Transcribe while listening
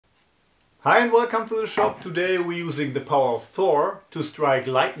Hi and welcome to the shop. Today we're using the power of Thor to strike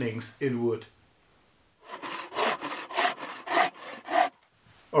lightnings in wood.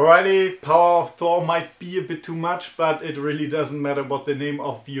 Alrighty, power of Thor might be a bit too much, but it really doesn't matter what the name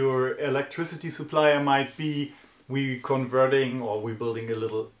of your electricity supplier might be. We're building a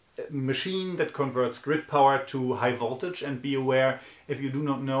little machine that converts grid power to high voltage, and be aware, if you do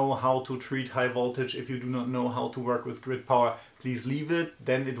not know how to treat high voltage, if you do not know how to work with grid power, please leave it.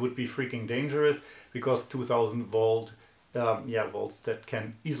 Then it would be freaking dangerous, because 2000 volts that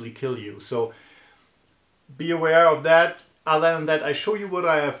can easily kill you. So be aware of that. Other than that, I show you what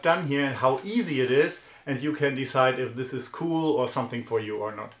I have done here and how easy it is, and you can decide if this is cool or something for you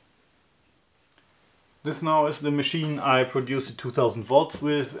or not. This now is the machine I produced 2000 volts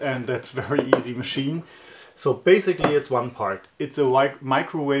with, and that's a very easy machine. So basically it's one part. It's a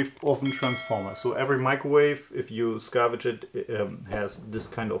microwave oven transformer. So every microwave, if you scavenge it, has this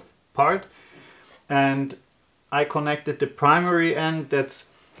kind of part. And I connected the primary end, that's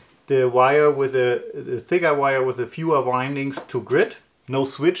the wire with the thicker wire with the fewer windings, to grid. No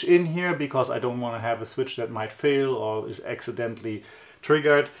switch in here because I don't want to have a switch that might fail or is accidentally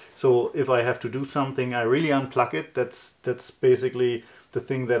triggered. So if I have to do something, I really unplug it. That's basically the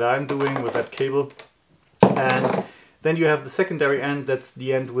thing that I'm doing with that cable. And then you have the secondary end, that's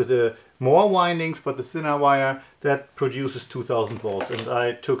the end with the more windings but the thinner wire that produces 2000 volts. And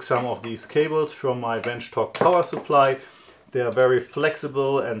I took some of these cables from my benchtop power supply. They are very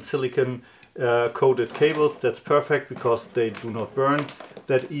flexible and silicon coated cables. That's perfect because they do not burn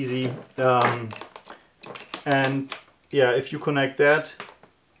that easy. And yeah, if you connect that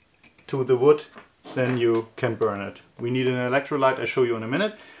to the wood, then you can burn it. We need an electrolyte, I'll show you in a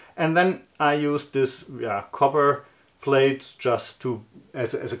minute. And then I used this copper plates just to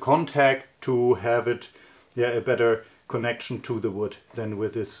as a contact to have it a better connection to the wood than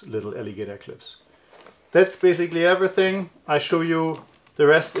with this little alligator clips. That's basically everything. I show you the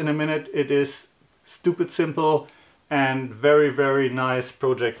rest in a minute. It is stupid simple and very, very nice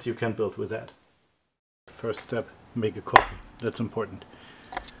projects you can build with that. First step, make a coffee. That's important.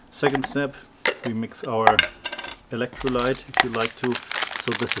 Second step, we mix our electrolyte if you like to.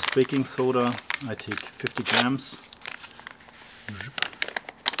 So this is baking soda. I take 50 grams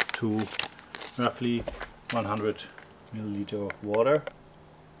to roughly 100 milliliter of water.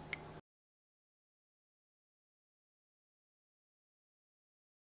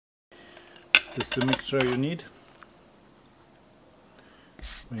 This is the mixture you need.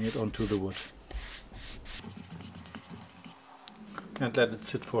 Bring it onto the wood. And let it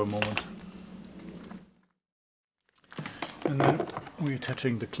sit for a moment. And then we're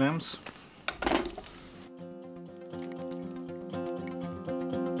attaching the clamps.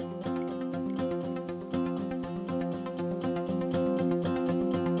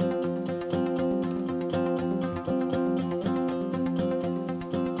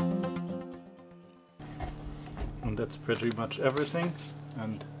 And that's pretty much everything.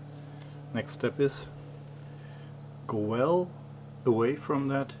 And next step is go well away from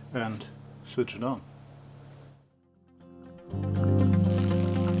that and switch it on.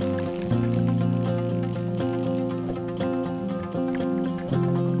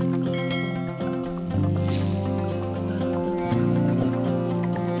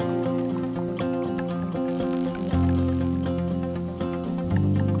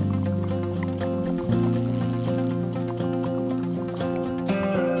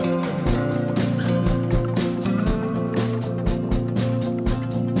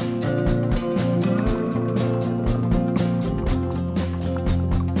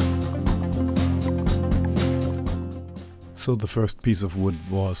 So the first piece of wood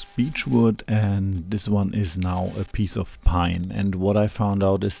was beech wood, and this one is now a piece of pine. And what I found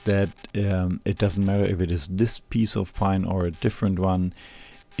out is that it doesn't matter if it is this piece of pine or a different one,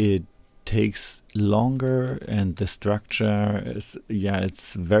 it takes longer, and the structure is,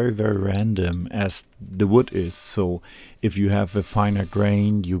 it's very, very random as the wood is. So if you have a finer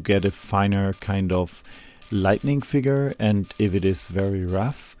grain, you get a finer kind of lightning figure, and if it is very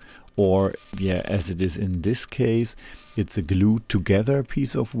rough, or as it is in this case, it's a glued together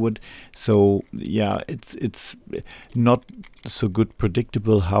piece of wood. So it's not so good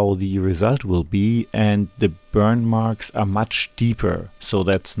predictable how the result will be, and the burn marks are much deeper. So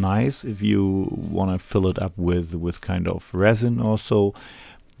that's nice if you want to fill it up with kind of resin or so.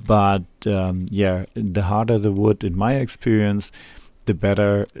 But the harder the wood, in my experience, the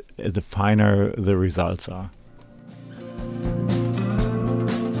better, the finer the results are.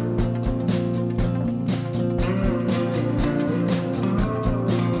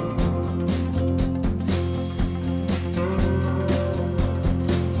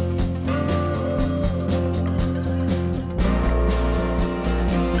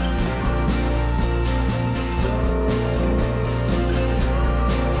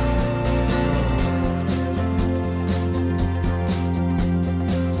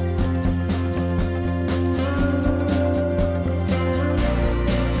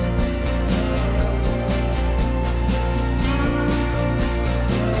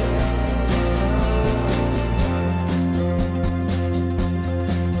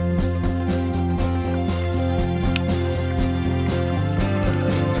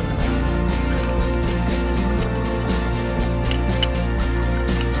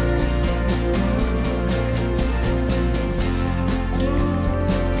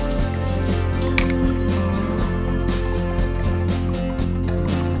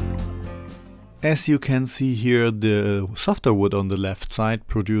 As you can see here, the softer wood on the left side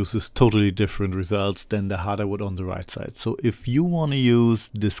produces totally different results than the harder wood on the right side. So if you want to use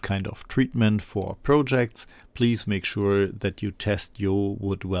this kind of treatment for projects, please make sure that you test your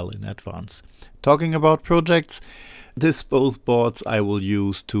wood well in advance. Talking about projects, both boards I will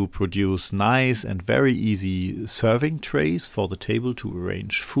use to produce nice and very easy serving trays for the table to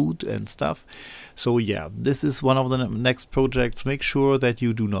arrange food and stuff. So yeah, this is one of the next projects. Make sure that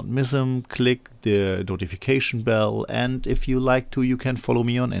you do not miss them. Click the notification bell, and if you like to, you can follow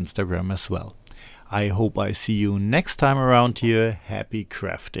me on Instagram as well. I hope I see you next time around here. Happy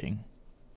crafting!